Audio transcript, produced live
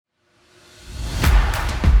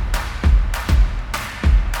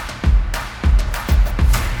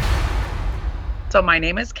So my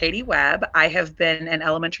name is Katie Webb. I have been an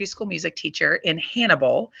elementary school music teacher in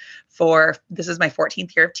Hannibal this is my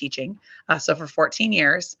 14th year of teaching. So for 14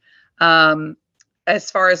 years.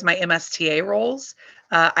 As far as my MSTA roles,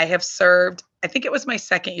 I have served, I think it was my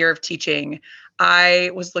second year of teaching.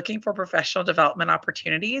 I was looking for professional development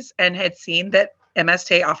opportunities and had seen that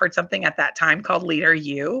MSTA offered something at that time called Leader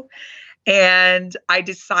U. And I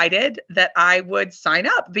decided that I would sign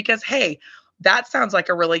up because, hey, that sounds like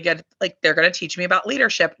a really good, like they're going to teach me about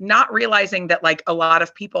leadership, not realizing that like a lot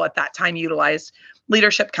of people at that time utilized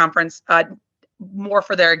leadership conference more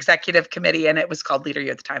for their executive committee. And it was called Leader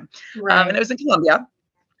U at the time. Right. And it was in Columbia.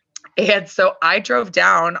 And so I drove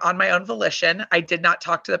down on my own volition. I did not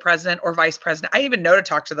talk to the president or vice president. I didn't even know to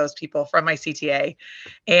talk to those people from my CTA,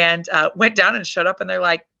 and went down and showed up and they're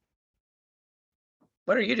like,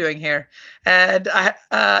 what are you doing here? And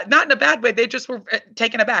not in a bad way. They just were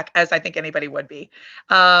taken aback, as I think anybody would be.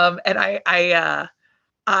 And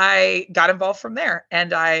I got involved from there,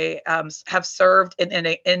 and I have served in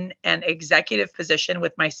an executive position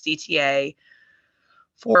with my CTA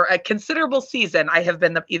for a considerable season. I have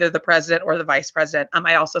been either the president or the vice president.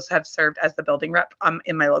 I also have served as the building rep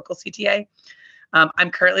in my local CTA. I'm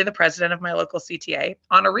currently the president of my local CTA.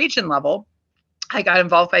 On a region level, I got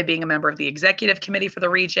involved by being a member of the executive committee for the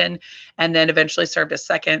region, and then eventually served as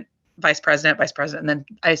second vice president, and then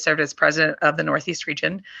I served as president of the Northeast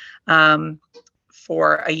region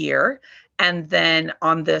for a year. And then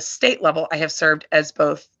on the state level, I have served as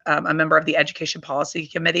both a member of the Education Policy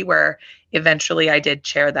Committee, where eventually I did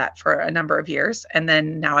chair that for a number of years. And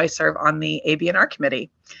then now I serve on the AB&R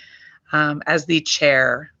committee as the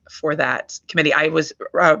chair for that committee.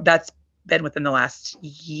 That's been within the last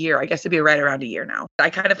year. I guess it'd be right around a year now.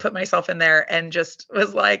 I kind of put myself in there and just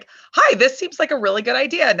was like, hi, this seems like a really good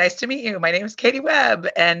idea. Nice to meet you. My name is Katie Webb.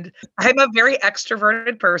 And I'm a very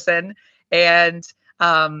extroverted person. And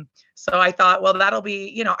so I thought, well, that'll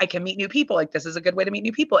be, I can meet new people. Like, this is a good way to meet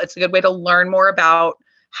new people. It's a good way to learn more about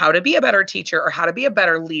how to be a better teacher or how to be a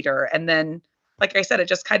better leader. And then, like I said, it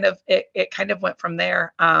just kind of, it kind of went from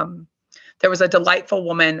there. There was a delightful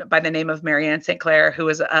woman by the name of Marianne St. Clair, who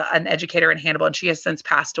was an educator in Hannibal, and she has since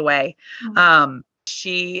passed away.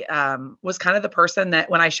 She was kind of the person that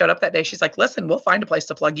when I showed up that day, she's like, listen, we'll find a place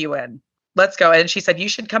to plug you in. Let's go. And she said, you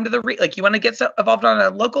should come to you want to get involved on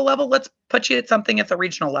a local level? Let's put you at something at the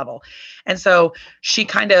regional level. And so she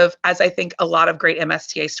kind of, as I think a lot of great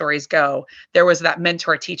MSTA stories go, there was that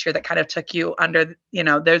mentor teacher that kind of took you under,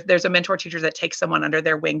 there's a mentor teacher that takes someone under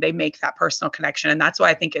their wing. They make that personal connection. And that's why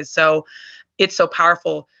I think it's so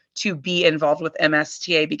powerful to be involved with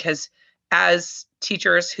MSTA, because as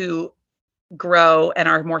teachers who grow and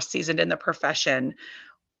are more seasoned in the profession,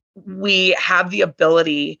 we have the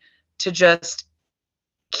ability to just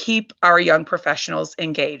keep our young professionals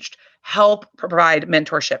engaged, help provide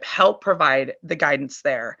mentorship, help provide the guidance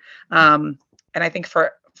there. And I think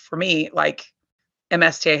for me, like,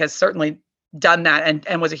 MSTA has certainly done that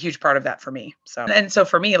and was a huge part of that for me. So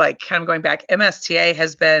for me, like, kind of going back, MSTA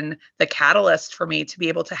has been the catalyst for me to be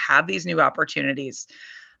able to have these new opportunities.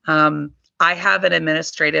 I have an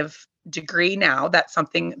administrative degree now. That's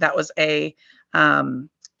something that was a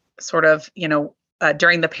sort of,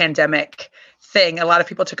 during the pandemic thing, a lot of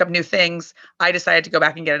people took up new things. I decided to go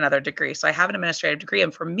back and get another degree. So I have an administrative degree.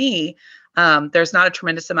 And for me, there's not a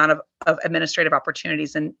tremendous amount of administrative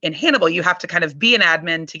opportunities in Hannibal. You have to kind of be an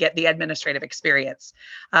admin to get the administrative experience.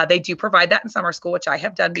 They do provide that in summer school, which I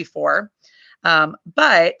have done before.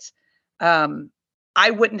 But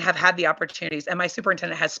I wouldn't have had the opportunities, and my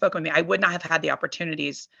superintendent has spoken with me, I would not have had the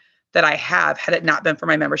opportunities that I have had it not been for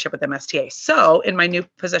my membership with MSTA. So in my new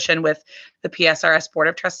position with the PSRS Board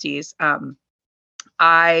of Trustees,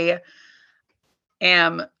 I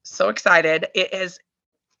am so excited.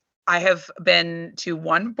 I have been to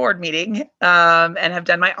one board meeting and have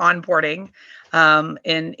done my onboarding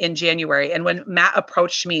in January. And when Matt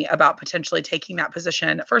approached me about potentially taking that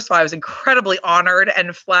position, first of all, I was incredibly honored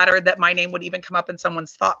and flattered that my name would even come up in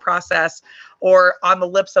someone's thought process or on the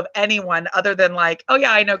lips of anyone other than like, oh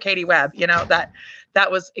yeah, I know Katie Webb.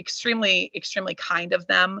 That was extremely, extremely kind of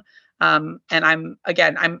them. And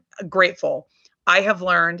I'm grateful. I have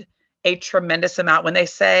learned a tremendous amount. When they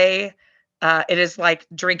say it is like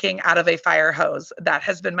drinking out of a fire hose, that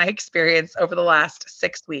has been my experience over the last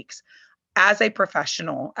 6 weeks. As a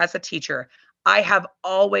professional, as a teacher, I have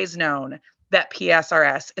always known that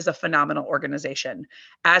PSRS is a phenomenal organization.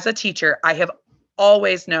 As a teacher, I have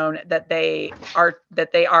always known that they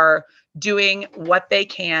are doing what they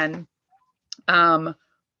can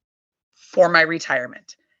for my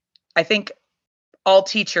retirement. I think all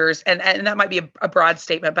teachers, and that might be a broad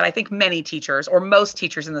statement, but I think many teachers, or most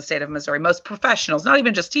teachers in the state of Missouri, most professionals, not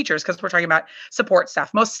even just teachers, because we're talking about support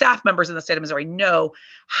staff, most staff members in the state of Missouri know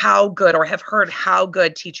how good, or have heard how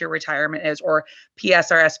good teacher retirement is, or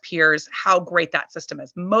PSRS peers, how great that system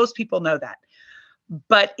is. Most people know that.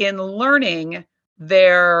 But in learning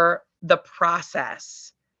the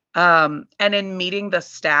process, and in meeting the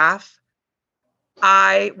staff,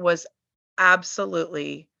 I was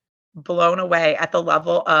absolutely blown away at the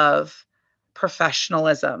level of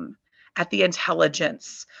professionalism, at the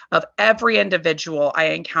intelligence of every individual I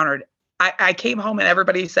encountered. I came home and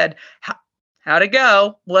everybody said, how'd it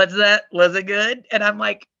go? Was it good? And I'm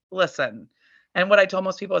like, listen. And what I told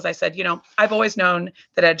most people is I said, I've always known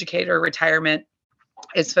that educator retirement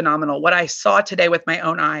is phenomenal. What I saw today with my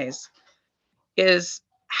own eyes is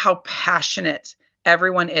how passionate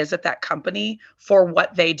everyone is at that company for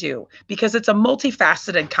what they do, because it's a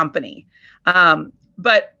multifaceted company.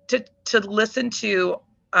 But to listen to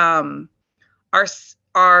our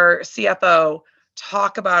CFO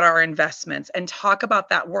talk about our investments and talk about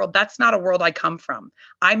that world, that's not a world I come from.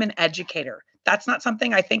 I'm an educator. That's not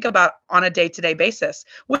something I think about on a day-to-day basis,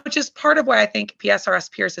 which is part of why I think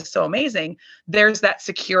PSRS Peers is so amazing. There's that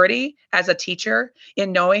security as a teacher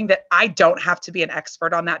in knowing that I don't have to be an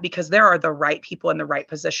expert on that, because there are the right people in the right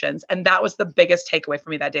positions. And that was the biggest takeaway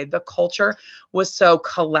for me that day. The culture was so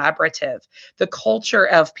collaborative. The culture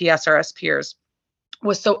of PSRS Peers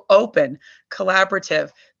was so open,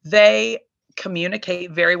 collaborative. They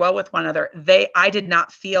communicate very well with one another. I did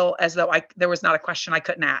not feel as though there was not a question I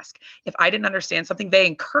couldn't ask. If I didn't understand something, they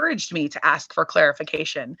encouraged me to ask for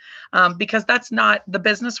clarification, because the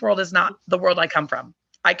business world is not the world I come from.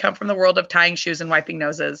 I come from the world of tying shoes and wiping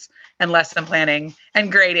noses and lesson planning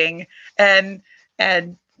and grading, and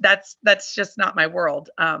that's just not my world.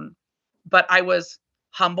 But I was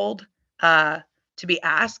humbled to be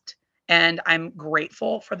asked, and I'm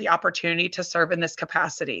grateful for the opportunity to serve in this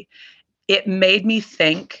capacity. It made me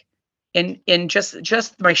think in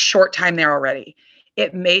just my short time there already.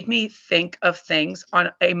 It made me think of things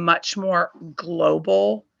on a much more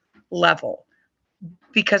global level,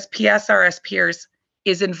 because PSRS Peers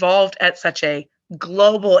is involved at such a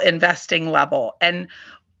global investing level, and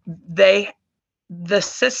the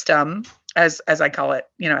system, as I call it,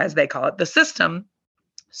 as they call it, the system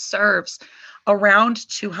serves around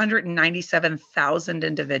 297,000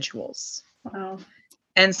 individuals. Wow.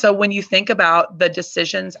 And so when you think about the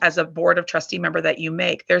decisions as a board of trustee member that you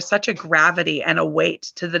make, there's such a gravity and a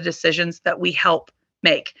weight to the decisions that we help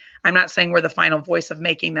make. I'm not saying we're the final voice of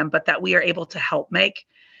making them, but that we are able to help make.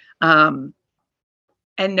 And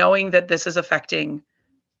knowing that this is affecting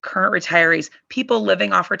current retirees, people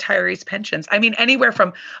living off retirees' pensions. I mean, anywhere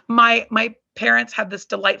from my parents have this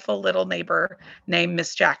delightful little neighbor named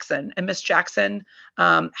Miss Jackson, and Miss Jackson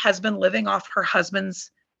has been living off her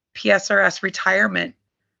husband's PSRS retirement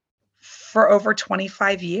for over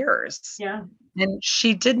 25 years. Yeah. And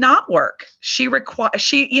she did not work. She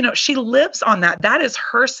lives on that. That is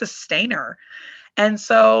her sustainer. And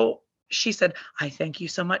so she said, I thank you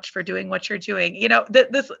so much for doing what you're doing.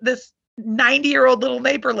 This 90-year-old little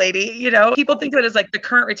neighbor lady, people think of it as like the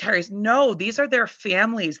current retirees. No, these are their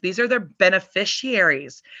families. These are their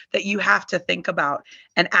beneficiaries that you have to think about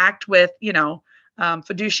and act with,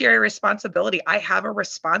 fiduciary responsibility. I have a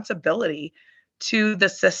responsibility to the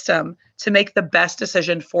system to make the best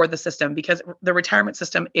decision for the system, because the retirement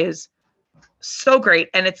system is so great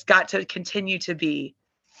and it's got to continue to be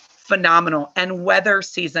phenomenal and weather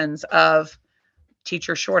seasons of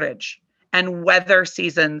teacher shortage and weather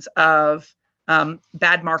seasons of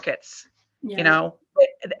bad markets, and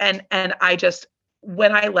I just,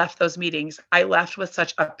 when I left those meetings, I left with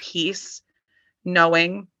such a peace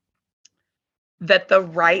knowing that the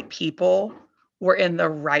right people were in the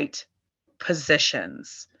right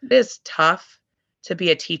positions. It is tough to be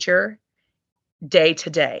a teacher day to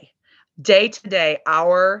day. Day to day,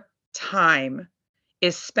 our time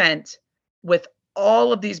is spent with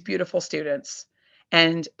all of these beautiful students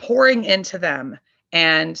and pouring into them.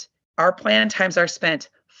 And our plan times are spent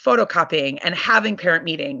photocopying and having parent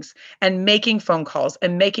meetings and making phone calls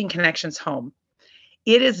and making connections home.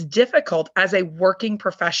 It is difficult as a working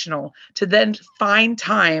professional to then find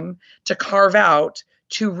time to carve out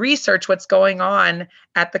to research what's going on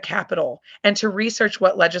at the Capitol and to research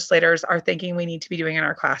what legislators are thinking we need to be doing in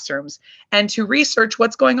our classrooms and to research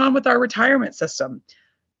what's going on with our retirement system.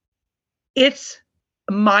 It's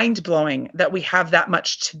mind-blowing that we have that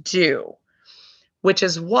much to do, which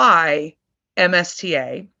is why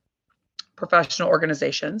MSTA, professional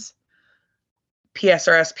organizations,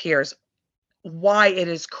 PSRS peers, why it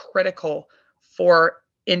is critical for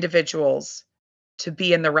individuals to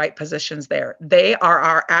be in the right positions there. They are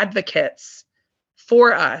our advocates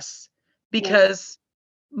for us because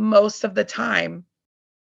most of the time,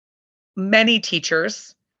 many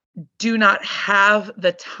teachers do not have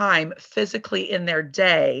the time physically in their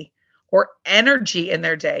day or energy in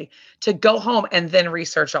their day to go home and then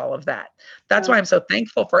research all of that. That's why I'm so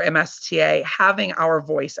thankful for MSTA having our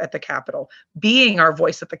voice at the Capitol, being our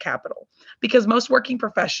voice at the Capitol, because most working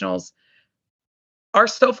professionals are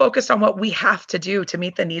so focused on what we have to do to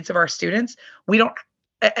meet the needs of our students. We don't,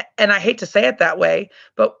 and I hate to say it that way,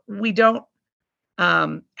 but we don't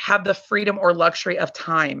have the freedom or luxury of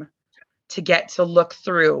time to get to look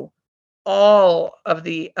through all of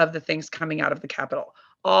the things coming out of the Capitol,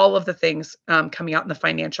 all of the things coming out in the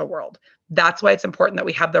financial world. That's why it's important that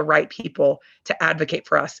we have the right people to advocate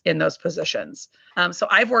for us in those positions. So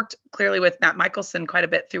I've worked clearly with Matt Michelson quite a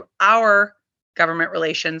bit through our government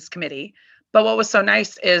relations committee. But what was so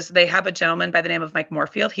nice is they have a gentleman by the name of Mike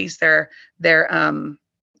Moorfield. He's their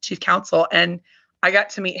chief counsel, and I got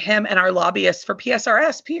to meet him and our lobbyists for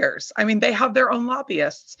PSRS peers. I mean, they have their own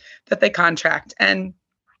lobbyists that they contract, and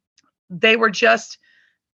they were just,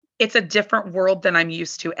 it's a different world than I'm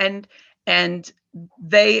used to. And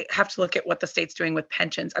they have to look at what the state's doing with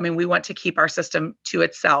pensions. I mean, we want to keep our system to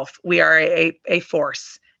itself. We are a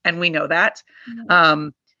force, and we know that.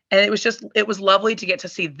 And it was lovely to get to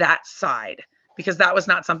see that side, because that was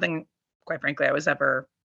not something, quite frankly,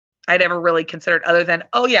 I'd ever really considered, other than,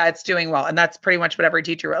 oh yeah, it's doing well. And that's pretty much what every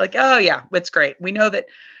teacher were like, oh yeah, it's great. We know that,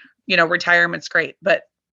 retirement's great, but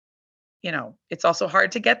it's also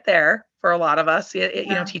hard to get there for a lot of us.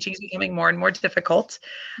 Teaching is becoming more and more difficult.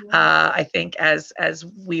 I think as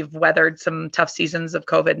we've weathered some tough seasons of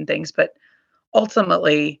COVID and things, but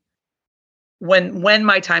ultimately, when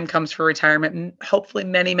my time comes for retirement, and hopefully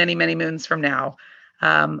many, many, many moons from now,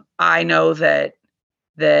 I know that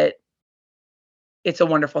it's a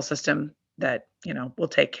wonderful system that, will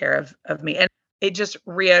take care of me. And it just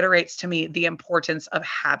reiterates to me the importance of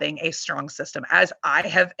having a strong system. As I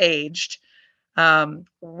have aged,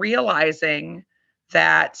 realizing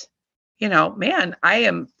that, man, I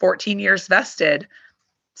am 14 years vested,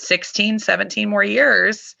 16, 17 more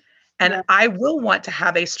years, and I will want to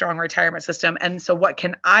have a strong retirement system. And so what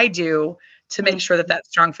can I do to make sure that that's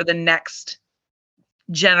strong for the next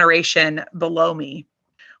generation below me?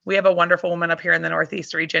 We have a wonderful woman up here in the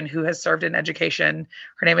Northeast region who has served in education.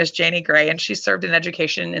 Her name is Janie Gray, and she's served in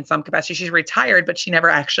education in some capacity. She's retired, but she never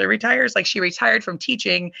actually retires. Like, she retired from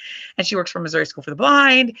teaching, and she works for Missouri School for the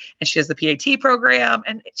Blind, and she has the PAT program,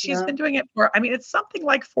 and she's been doing it for, it's something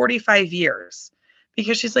like 45 years,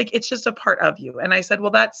 because she's like, it's just a part of you. And I said, well,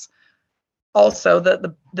 that's also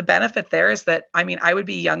the benefit there is that, I would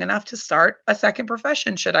be young enough to start a second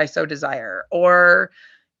profession should I so desire, or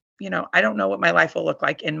I don't know what my life will look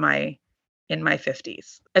like in my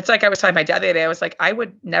 50s. It's like I was telling my dad the other day, I was like, I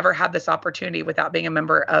would never have this opportunity without being a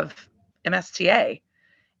member of MSTA.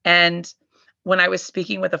 And when I was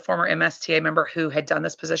speaking with a former MSTA member who had done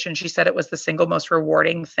this position, she said it was the single most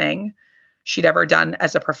rewarding thing she'd ever done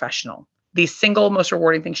as a professional. The single most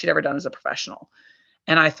rewarding thing she'd ever done as a professional.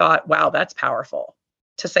 And I thought, wow, that's powerful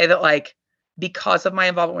to say that, like, because of my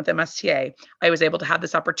involvement with MSTA, I was able to have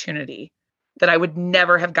this opportunity that I would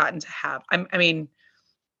never have gotten to have.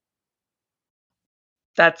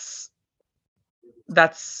 That's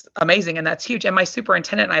amazing. And that's huge. And my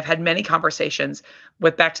superintendent and I've had many conversations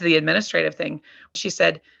with, back to the administrative thing. She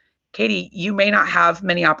said, Katie, you may not have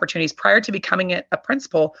many opportunities prior to becoming a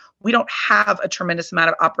principal. We don't have a tremendous amount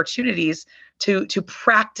of opportunities to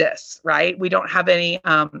practice, right? We don't have any,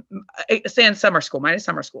 say in summer school, minus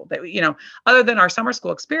summer school, that, other than our summer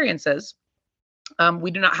school experiences,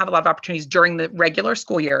 we do not have a lot of opportunities during the regular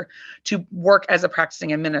school year to work as a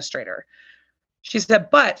practicing administrator. She said,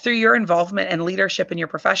 but through your involvement and leadership in your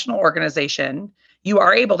professional organization, you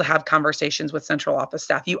are able to have conversations with central office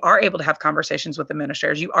staff. You are able to have conversations with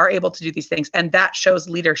administrators. You are able to do these things. And that shows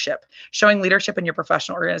leadership. Showing leadership in your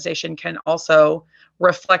professional organization can also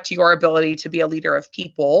reflect your ability to be a leader of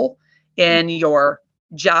people in your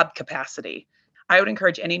job capacity. I would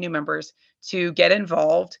encourage any new members to get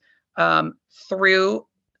involved through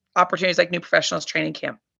opportunities like New Professionals Training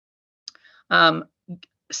Camp.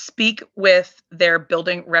 Speak with their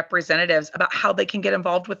building representatives about how they can get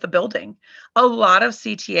involved with the building. A lot of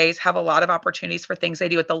CTAs have a lot of opportunities for things they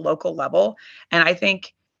do at the local level. And I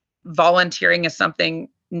think volunteering is something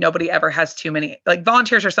nobody ever has too many, like,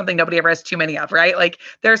 volunteers are something nobody ever has too many of, right? Like,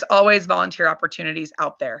 there's always volunteer opportunities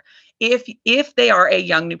out there. If they are a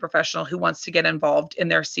young new professional who wants to get involved in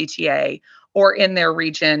their CTA or in their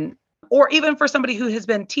region, or even for somebody who has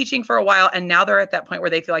been teaching for a while and now they're at that point where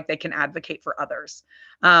they feel like they can advocate for others.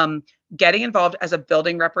 Getting involved as a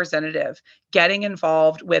building representative, getting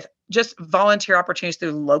involved with just volunteer opportunities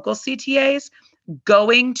through local CTAs,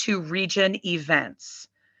 going to region events,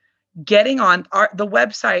 getting on the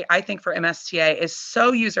website, I think for MSTA is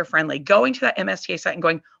so user-friendly. Going to that MSTA site and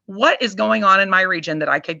going, what is going on in my region that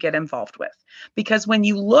I could get involved with? Because when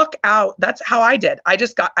you look out, that's how I did.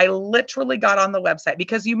 I literally got on the website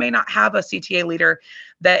because you may not have a CTA leader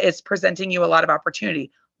that is presenting you a lot of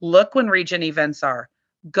opportunity. Look when region events are.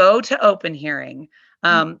 Go to open hearing.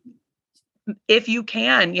 If you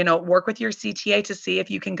can, work with your CTA to see if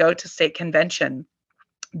you can go to state convention.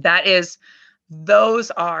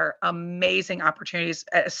 Those are amazing opportunities,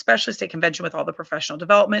 especially state convention with all the professional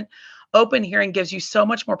development. Open hearing gives you so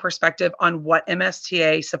much more perspective on what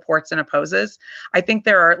MSTA supports and opposes. I think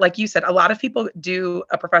there are, like you said, a lot of people do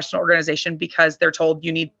a professional organization because they're told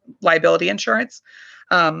you need liability insurance.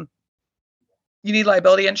 And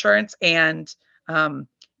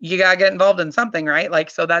you got to get involved in something, right?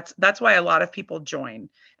 So that's why a lot of people join.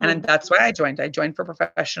 And that's why I joined. I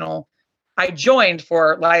joined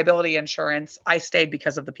for liability insurance. I stayed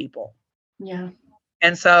because of the people. Yeah.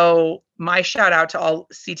 And so my shout out to all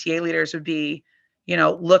CTA leaders would be,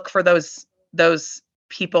 look for those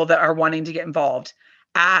people that are wanting to get involved.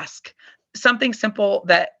 Ask something simple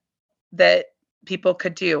that people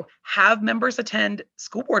could do. Have members attend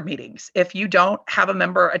school board meetings. If you don't have a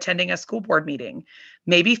member attending a school board meeting,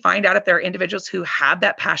 maybe find out if there are individuals who have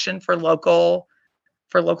that passion for local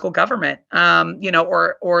government,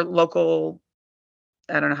 or local,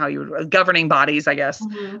 I don't know how you would, governing bodies, I guess.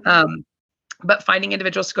 But finding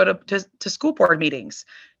individuals to go to school board meetings.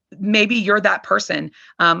 Maybe you're that person.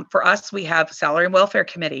 For us, we have salary and welfare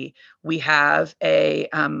committee. We have a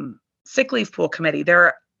sick leave pool committee. There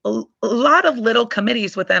are a lot of little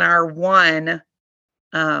committees within our one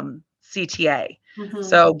CTA.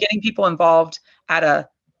 So getting people involved at a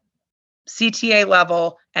CTA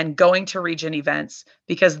level and going to region events,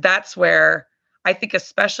 because that's where I think,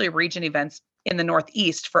 especially region events in the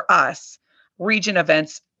Northeast for us, region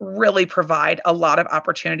events really provide a lot of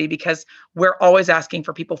opportunity because we're always asking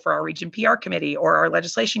for people for our region PR committee or our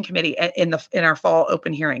legislation committee in our fall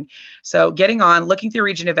open hearing. So getting on, looking through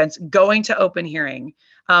region events, going to open hearing,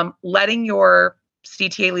 letting your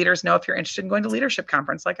CTA leaders know if you're interested in going to leadership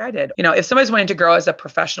conference like I did. If somebody's wanting to grow as a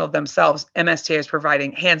professional themselves, MSTA is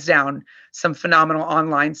providing, hands down, some phenomenal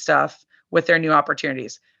online stuff with their new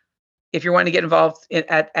opportunities. If you're wanting to get involved in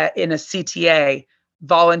a CTA,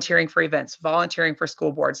 volunteering for events, volunteering for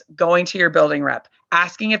school boards, going to your building rep,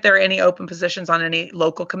 asking if there are any open positions on any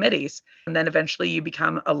local committees. And then eventually you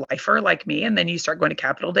become a lifer like me. And then you start going to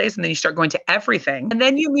Capitol Days, and then you start going to everything. And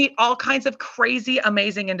then you meet all kinds of crazy,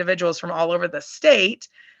 amazing individuals from all over the state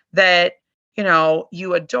that,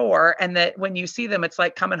 you adore. And that when you see them, it's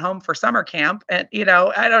like coming home for summer camp. And,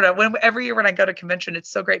 I don't know, every year when I go to convention, it's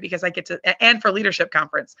so great because I get to, and for leadership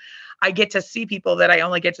conference, I get to see people that I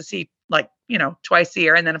only get to see twice a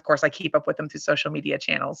year. And then of course I keep up with them through social media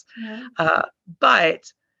channels. Yeah.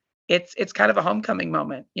 But it's kind of a homecoming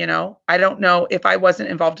moment. I don't know if I wasn't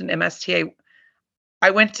involved in MSTA.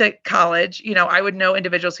 I went to college, I would know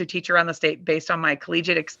individuals who teach around the state based on my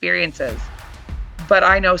collegiate experiences. But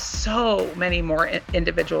I know so many more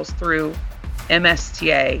individuals through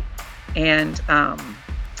MSTA. And I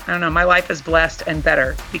don't know, my life is blessed and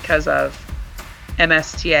better because of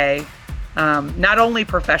MSTA, not only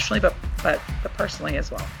professionally, but personally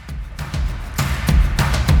as well.